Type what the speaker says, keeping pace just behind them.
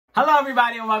Hello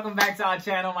everybody and welcome back to our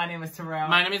channel. My name is Terrell.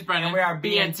 My name is Brennan. And we are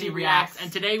BNT Reacts. And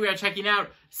today we are checking out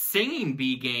Singing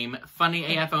Bee Game,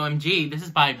 Funny AF OMG. This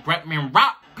is by Bretman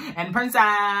Rock and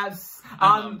Princess.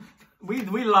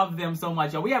 We love them so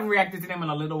much, yo. We haven't reacted to them in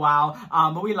a little while,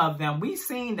 but we love them. We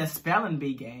seen the spelling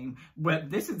bee game, but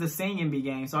this is the singing bee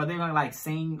game. So are they gonna like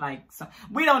sing like?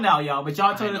 We don't know, yo. But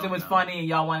y'all told us it was funny and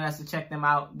y'all wanted us to check them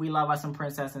out. We love us some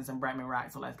Princess and some Bretman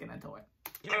Rock, so let's get into it.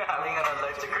 You're having an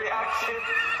allergic reaction.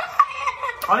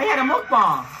 Oh, they had a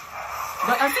mukbang.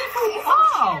 I see food.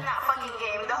 Oh. That fucking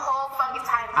game the whole fucking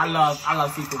time. I love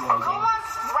seafood boys. Who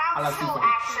wants round two,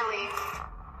 actually?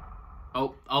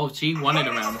 Oh, she wanted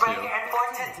a round two.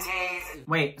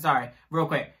 Wait, sorry, real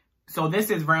quick. So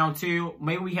this is round two.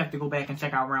 Maybe we have to go back and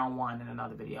check out round one in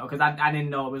another video because I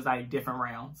didn't know it was like different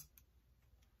rounds.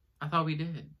 I thought we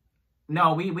did.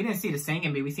 No, we didn't see the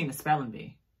singing bee. We seen the spelling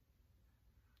bee.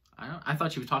 I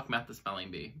thought you were talking about the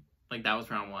spelling bee. Like that was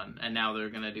round one, and now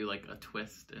they're gonna do like a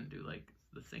twist and do like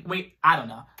the singing. Wait, I don't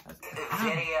know.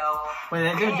 Video. But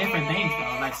they're doing different things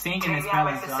though, like singing and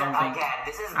spelling. So I don't think. Again,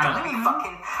 this is gonna be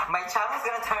fucking. My channel is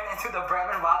gonna turn into the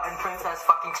Bretman Rock and Princess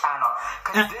fucking channel,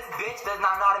 cause this bitch does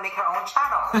not know how to make her own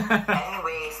channel.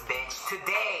 Anyways, bitch,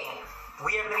 today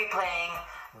we are gonna be playing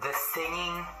the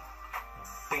Singing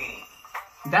Bee.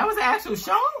 That was the actual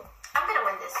show. I'm gonna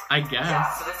win this. I guess.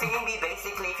 Yeah, so the Singing Bee,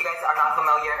 basically, if you guys are not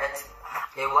familiar,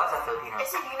 it was a Filipino.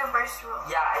 It's a universal.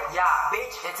 Yeah,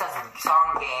 bitch, it's a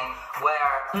song game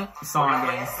where we're gonna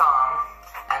play a song,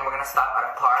 and we're gonna stop at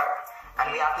a part,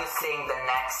 and we have to sing the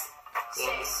next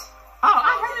 6. Oh,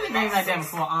 I heard of a game like that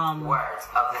before.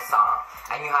 Words of the song,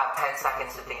 and you have 10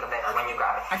 seconds to think of it when you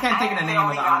grab it. I can't think of the name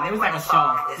of it. It was like a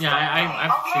show. Yeah,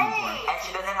 I've seen it before. And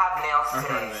she doesn't have nails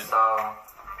today, so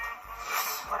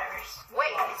whatever.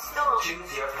 Wait, it's still.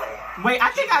 Choose your player. Wait,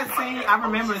 I think I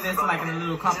remember this like in a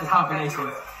little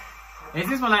compilation. Is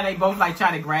this one like they both like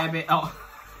try to grab it? Oh.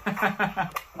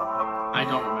 I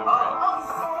don't remember it.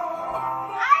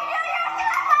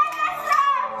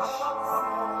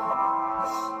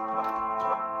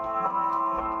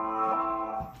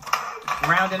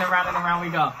 Round and around and around we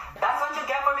go. That's what you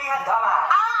get for being a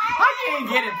dumbass. I can't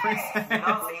get it, Princess. No,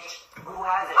 bitch. Who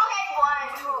has it? Okay,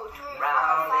 1, 2, 3, 4,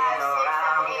 5, 6,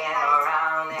 7, 8, 9.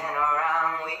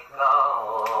 Around we go.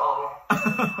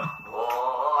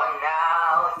 Oh,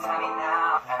 now it's time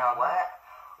now. You know what?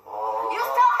 Oh. You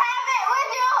still have it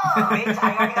with you. Bitch, I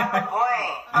already got the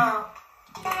point.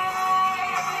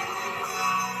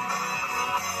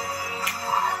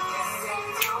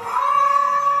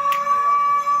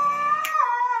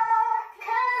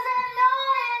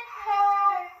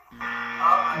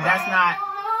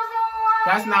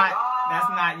 That's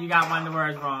not, you got one of the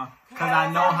words wrong. Cause I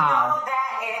know how.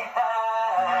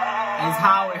 It's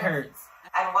how it hurts.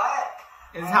 And what?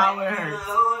 It's how it hurts.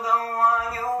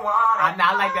 I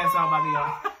like that song by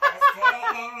Beyonce. It's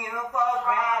taking you for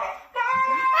granted.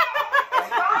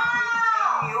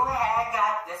 You had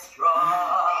got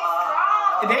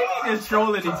destroyed. They be just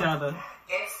trolling each other.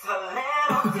 It's a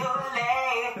little too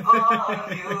late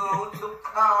for you to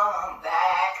come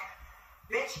back.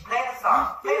 Bitch, play the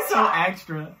song. He's so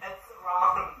extra. It's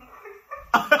wrong.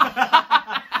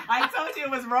 I told you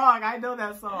it was wrong. I know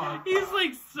that song. He's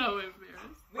like so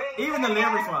embarrassed. Even the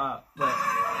lyrics were up. But...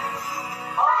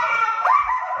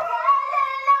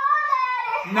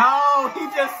 No, he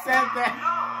just said that.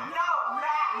 No,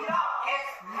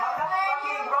 it's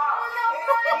fucking wrong.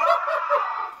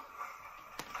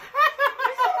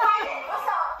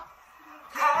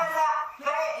 Cause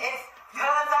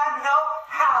I know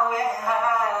how it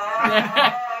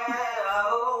hurts.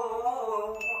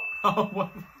 Oh, what?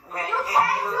 You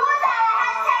can't do that. I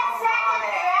have 10 seconds,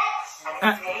 bitch.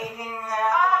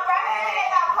 Bretman, at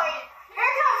that point.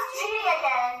 Here comes cheating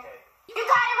again. You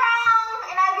got it wrong,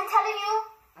 and I've been telling you.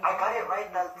 I got it right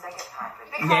the second time.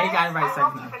 Yeah, you got it right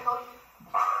second time.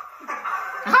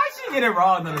 How did she get it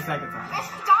wrong the second time? Bitch,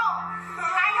 don't.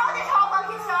 I know this whole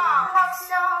fucking song.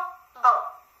 Oh.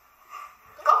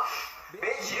 Go.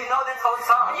 Bitch, you know this whole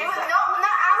song. You know,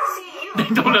 not honestly, you.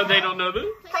 They don't know this?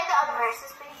 Play the other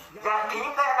verses, please. Yeah, can you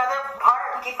play another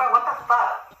part? Keeper, what the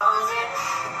fuck?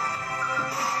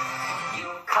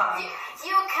 You cut me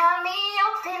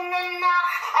open and now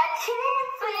I keep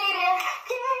bleeding,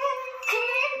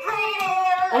 keep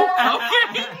bleeding. Oh,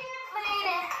 okay. Keep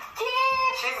bleeding,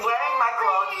 She's wearing my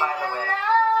clothes, by the way.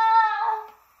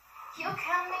 You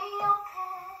cut me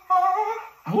open.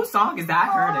 Whose song is that?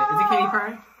 I heard it. Is it Katy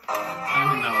Perry? I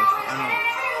don't know.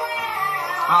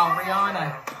 Oh,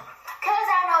 Rihanna. Cause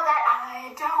I know that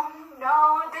I don't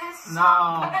know this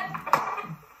No.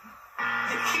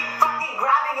 You keep fucking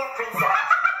grabbing it, princess.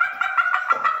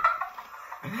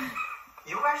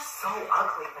 You were are So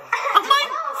ugly. I'm like,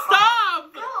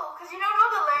 stop! No, because you don't know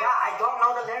the lyrics. Yeah, I don't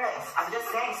know the lyrics. I'm just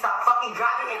saying, stop fucking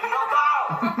dragging me. We don't go.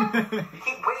 You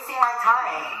keep wasting my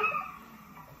time.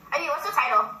 Hey, what's the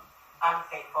title?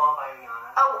 Unfaithful by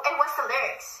Rihanna. Oh, and what's the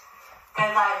lyrics?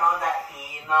 Because I know that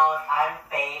he knows I'm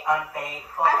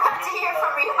unfaithful. I want to hear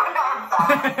from Rihanna.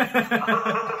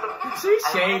 She's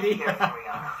shady. I want to hear from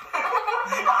Rihanna.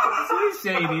 She's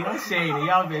shady. That's shady.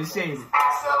 Y'all been shady.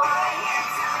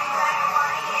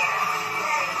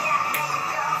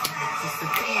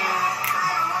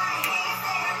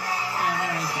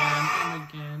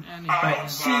 But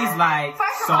she's like,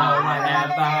 so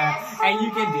whatever, and you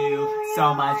can do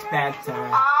so much better.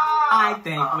 I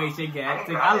think we should get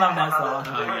to. I love that song.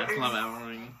 Oh yes, love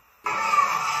everything.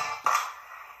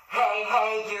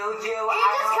 Hey, you. You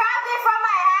just grabbed it from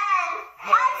my hand.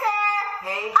 Unfair.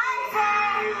 Hey,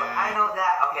 Unfair. you. I know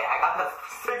that. Okay, I got the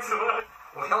 6 words.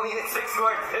 We only need 6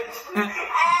 words, bitch. And I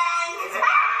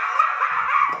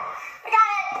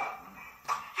got it.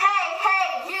 Hey,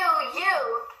 you.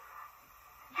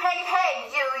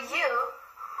 Hey, you.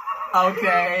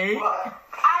 Okay. What?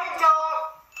 I don't.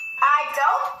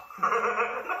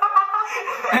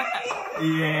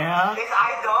 Yeah. It's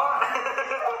I don't.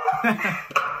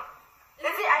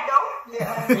 Is it I don't?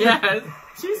 Yeah. Yes.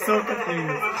 She's so confused. Hey,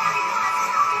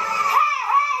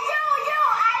 you,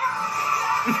 I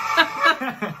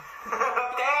don't.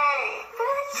 Dang.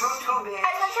 Too big. I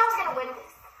thought I was gonna win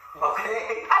this.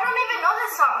 Okay. I don't even know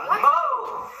this song. What? No.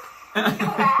 You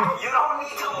bad? You don't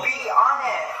need to be on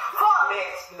it. Fuck.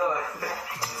 Bitch, look.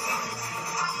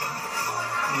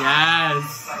 Yes.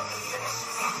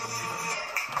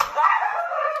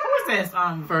 Who's this?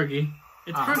 Fergie.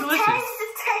 It's Oh. Fergalicious.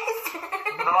 Taste.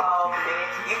 No,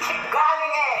 bitch. You keep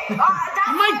grabbing it. That's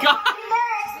Oh my God. the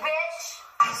lyrics, bitch.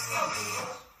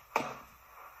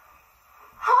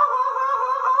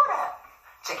 Hold up.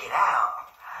 Check it out.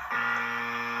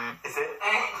 Is it?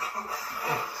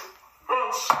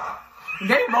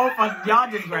 They both are, y'all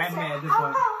just grabbed me at this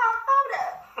point. Hold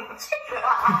up.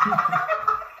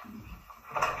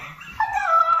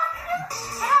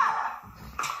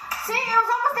 See, it was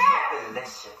almost there.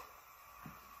 Delicious.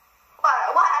 What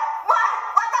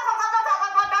the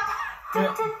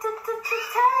fuck?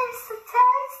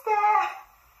 Taste it.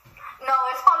 No,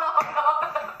 it's hold on.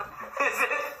 Is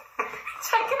it?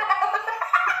 Check it out.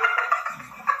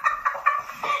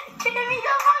 Give me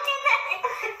the fucking name.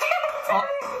 Give it to me.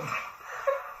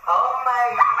 Oh my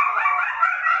god.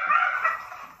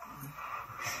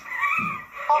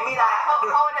 Give me that.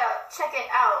 Hold up. Check it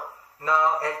out. No,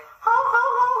 it. Ho.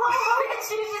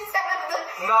 You just said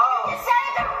it. No. You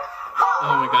said it.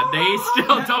 Oh my God, they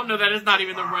still don't know that it's not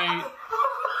even the right.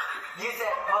 You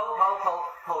said hold up.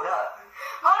 Hold up.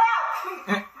 Hold up.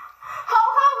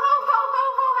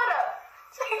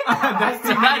 Check it out. That's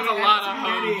That's a lot of too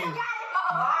many. hoes.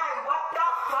 Why? What the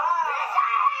fuck?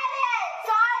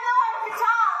 So I know how to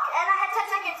talk, and I had 10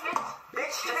 seconds, bitch.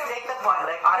 Bitch, just take the point.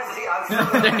 Like, honestly, I'm so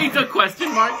There's a question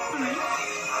mark.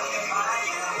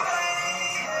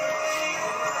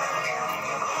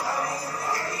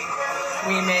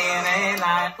 We made a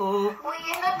lie. Ooh, We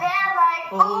in the bed like,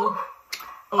 ooh,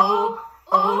 ooh,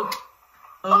 ooh.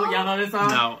 Ooh, y'all know this song?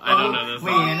 No, I don't know this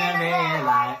We song. in a red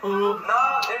light. Ooh,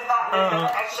 No, there's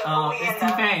not extra movie in it's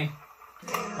that. T-Pain.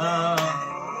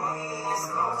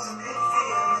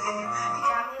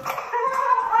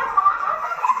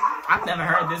 I've never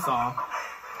heard this song.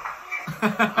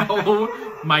 Oh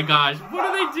my gosh, what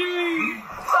are they doing?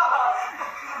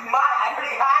 I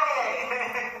already had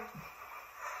it.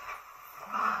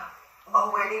 Oh,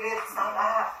 where did it stop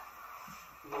at?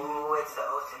 Ooh, it's the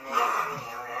ultimate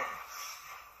feeling.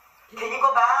 Can you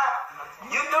go back?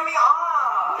 You threw me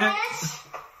off. bitch.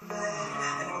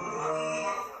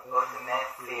 Ultimate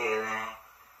feeling.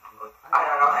 I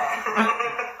don't know it.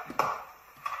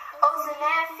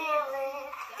 Ultimate feeling.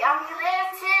 Got me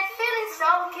lifted, feeling so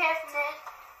gifted.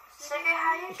 Sugar,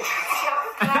 how you feel?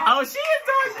 Oh, she is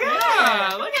doing good.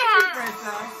 Yeah, look at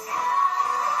her.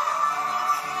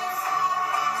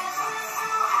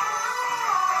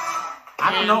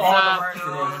 I don't know all the Hands words up. to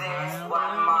Do this. this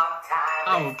one more time.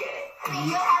 Oh. Let's get it.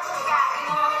 You have some guy.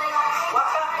 What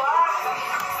the fuck?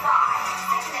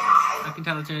 I can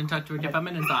tell that you're in touch with your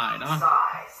feminine side, huh?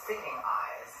 Size, sticking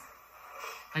eyes.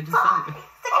 I just said it.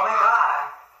 Oh my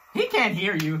god. He can't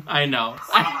hear you. I know.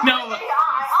 I know. Stop!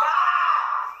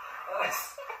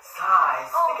 Size,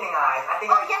 sticking eyes. I think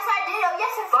Oh, yes, I did. Oh,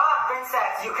 yes, I did. Fuck,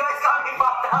 princess. You guys got me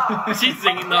fucked up. She's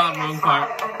singing the wrong part.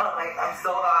 Like, I'm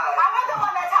so high. I'm not the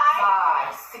one that's high.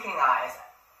 Size, sticking eyes.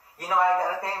 You know I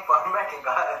got a thing for American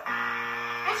God.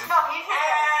 Bitch, no, you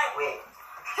should. Wait.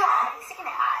 God, he's sticking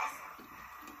their eyes.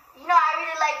 You know, I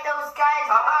really like those guys.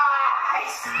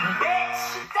 Ice, bitch.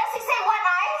 Does he say one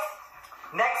ice?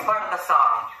 Next part of the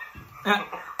song. Yes,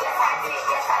 I did.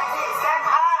 Yes, I did. Stand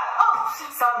up. Oh,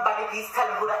 somebody please tell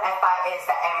me who the F.I. is.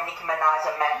 The Nicki Minaj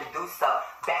and Matt Medusa.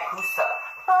 Back who's up?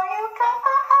 Oh, you come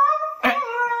and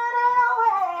run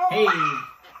away. Hey.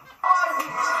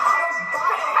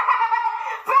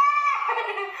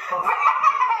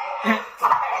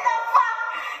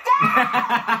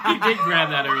 He did grab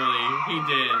that early. He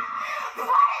did.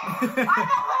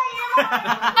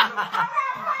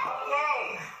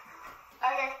 Yay.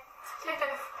 Okay.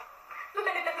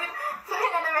 Put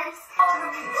another verse.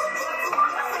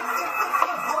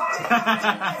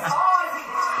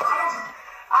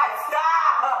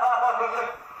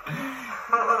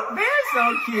 They're so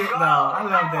cute though. I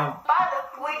love them. Bother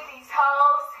with these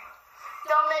hoes.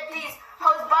 Don't let these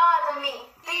hoes bother me.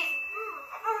 These.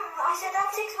 I said that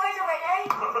 6 words already.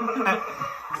 Put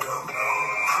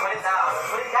it down.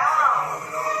 Put it down.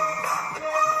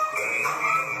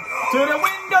 To the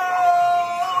window.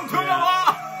 To the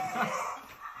wall.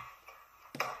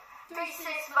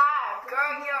 365,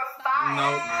 girl, you're fine.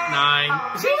 Nope.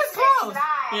 9. She was close.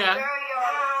 369, Yeah. girl,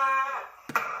 you're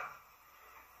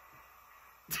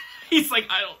He's like,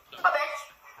 I don't know. a bitch.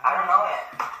 I don't know it.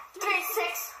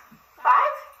 365?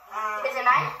 Is it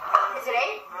 9? Is it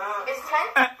 8? Is it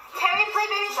 10? Can we play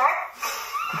Baby Shark?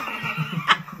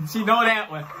 She know that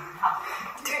one.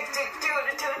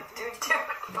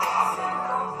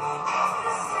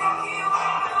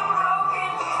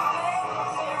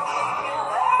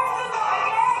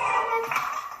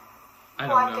 I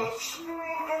don't know.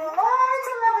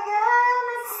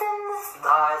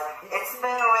 Stars, it's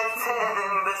been written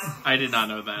in the... I did not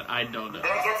know that. I don't know.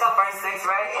 Did I get to verse 6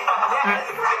 right?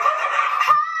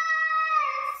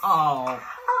 Oh.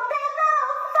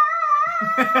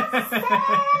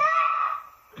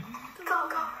 Go,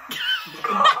 go.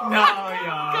 No,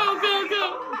 y'all. Go, go, go.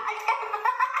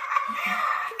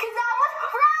 Because I was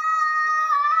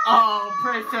wrong. Oh,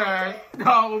 Princess.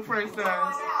 Oh,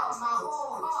 Princess.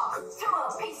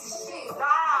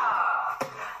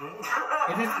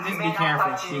 Just be Man, I careful.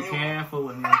 thought you Be knew. careful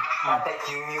with me. I bet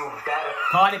you knew better.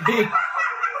 Cardi B. You're so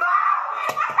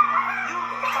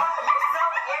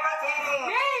irritating.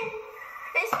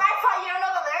 It's my fault you don't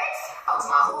know the lyrics?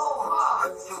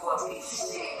 To a piece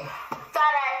of shit.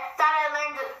 Thought I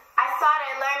learned. I thought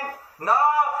I learned. No,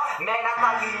 man, I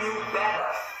thought you knew better.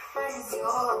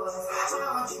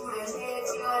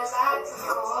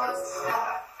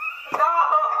 No.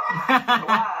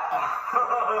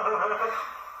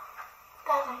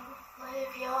 Darling,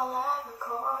 live your life, of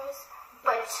course.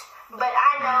 But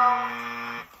I know.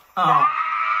 Oh.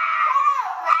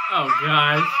 Oh,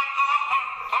 gosh.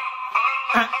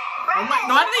 Oh my,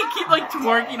 why do they keep, like,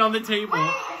 twerking on the table?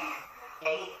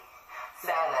 8,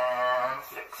 7,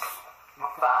 6,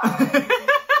 5.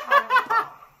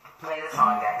 Play the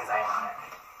song again, because I know it.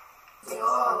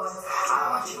 Yours, I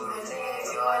want you to live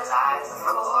your life, of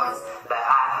course. But I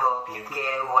hope you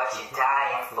get what you're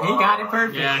dying for. He got it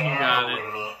perfect. Yeah, he got it.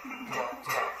 With me.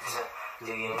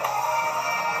 Do you know?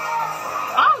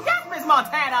 Oh, yes, Miss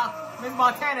Montana. Miss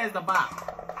Montana is the bop.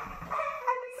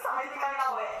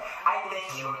 I think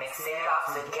you mix it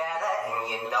all together, and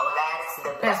you know that it's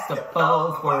the Best of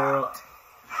both worlds.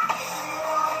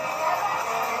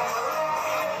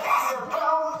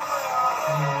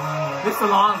 This is the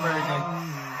long version.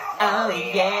 Oh,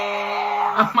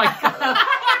 yeah. Oh, my God.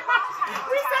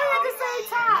 We sang at the same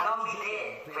time. No, we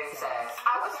did, princess.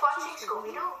 I was watching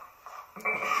Scooby-Doo.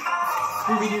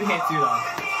 Scooby-Doo hit too, though.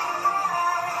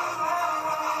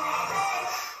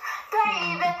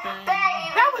 Baby, baby.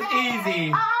 That was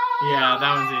easy. Yeah,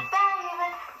 that was it.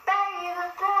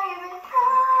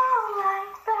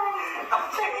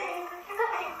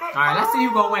 All right, let's see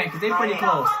who gonna win, because they're pretty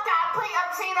close. Fuck that. Please,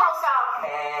 I'm singing the whole song.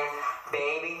 And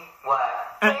baby,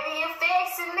 what? Baby, you're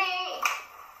fixing me.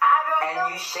 I don't know.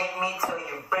 And you shake me till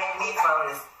you break me from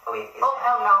this. Oh wait. Oh,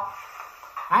 hell no.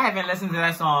 I haven't listened to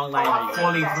that song like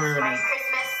fully through. Merry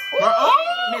Christmas. Oh,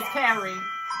 Miss Carrie.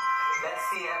 Let's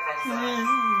see it, princess.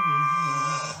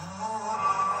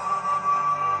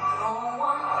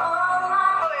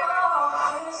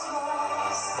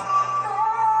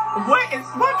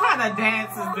 What kind of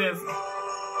dance is this?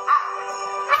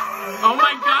 Oh,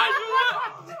 my gosh.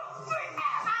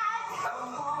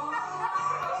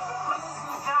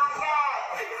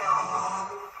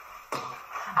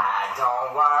 I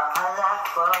don't want a lot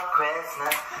for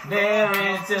Christmas. There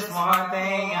is just one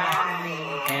thing I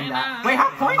need. And wait, how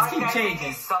points keep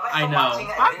changing? I know.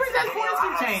 Why does that points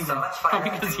keep changing? Oh,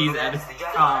 because he's editing.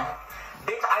 Oh.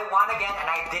 Bitch, I won again and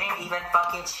I didn't even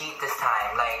fucking cheat this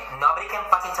time. Like, nobody can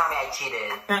fucking tell me I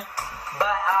cheated. But,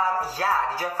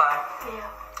 yeah, did you have fun?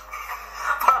 Yeah.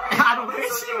 I don't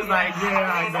think she was like, yeah,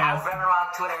 I guess. At Bretman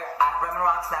Rock Twitter, at Bretman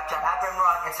Rock Snapchat, at Bretman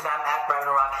Rock Instagram, at Bretman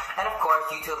Rock, and of course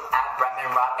YouTube at Bretman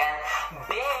Rock. And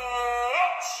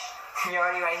bitch, you're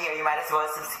already right here. You might as well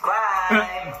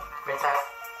subscribe. Princess.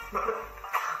 Dude,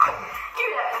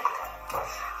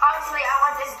 obviously I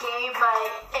want this game,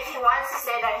 but if he wants to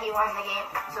say that he won the game,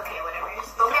 it's okay, whatever it is.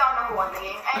 But we all know who won the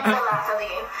game and the last of the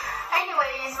game.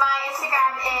 Anyways, my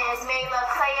Instagram is Mayla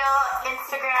Cleo.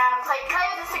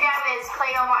 Cleo's Instagram is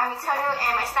Cleo Marmitonu,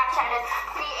 and my Snapchat is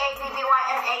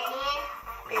BABBYMAE.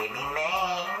 Baby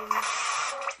May.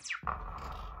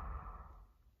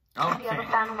 Have you ever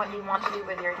found what you want to do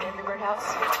with your Candy Bird house?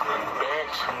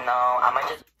 Bitch, no. I'ma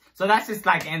just. So that's just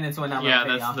like ending to another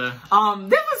video. That's the...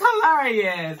 This was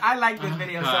hilarious. I like this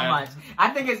video so much. I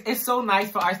think it's so nice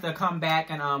for us to come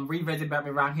back and revisit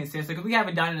Bretman Rock and his sister, because we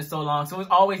haven't done it in so long. So it's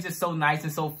always just so nice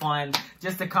and so fun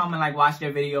just to come and like watch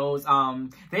their videos.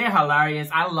 They're hilarious.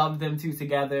 I love them two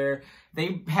together.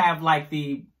 They have like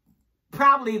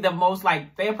probably the most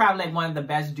like, they're probably like one of the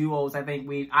best duos I think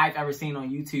I've ever seen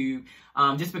on YouTube.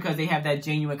 Just because they have that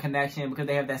genuine connection, because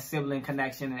they have that sibling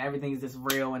connection, and everything is just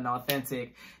real and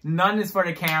authentic. None is for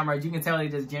the cameras. You can tell they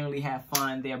just genuinely have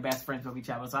fun. They're best friends with each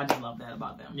other. So I just love that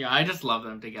about them. Yeah, I just love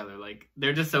them together. Like,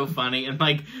 they're just so funny. And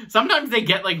like, sometimes they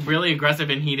get like really aggressive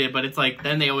and heated, but it's like,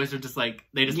 then they always are just like,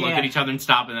 they just look at each other and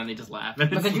stop, and then they just laugh.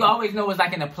 Because you always know it's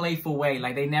like in a playful way.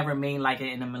 Like, they never mean like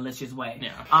it in a malicious way.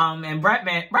 Yeah. And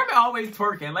Bretman always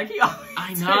twerking. Like, he always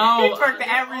I know. He twerked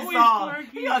to every song.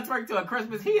 He twerked to a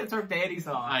Christmas. He twerked to any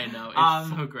song. I know. It's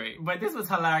so great. But this was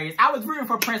hilarious. I was rooting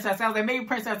for Princess. I was like, maybe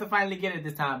Princess will finally get it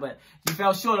this time, but she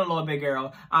fell short a little bit,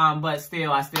 girl. But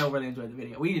still, I still really enjoyed the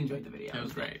video. We enjoyed the video. It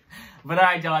was great. But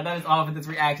alright, y'all, that is all for this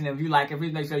reaction. If you like it,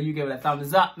 please make sure you give it a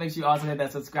thumbs up. Make sure you also hit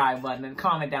that subscribe button and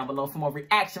comment down below for more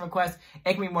reaction requests.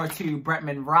 It can be more to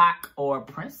Bretman Rock or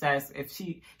Princess. Does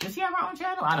she have her own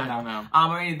channel? I don't know.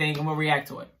 Or anything, and we'll react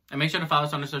to it. And make sure to follow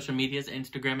us on our social medias,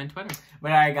 Instagram and Twitter.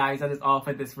 But alright, guys, that is all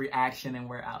for this reaction, and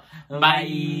we're out.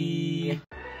 Bye.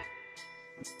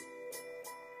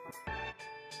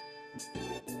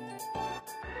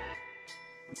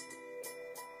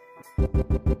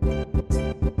 Bye.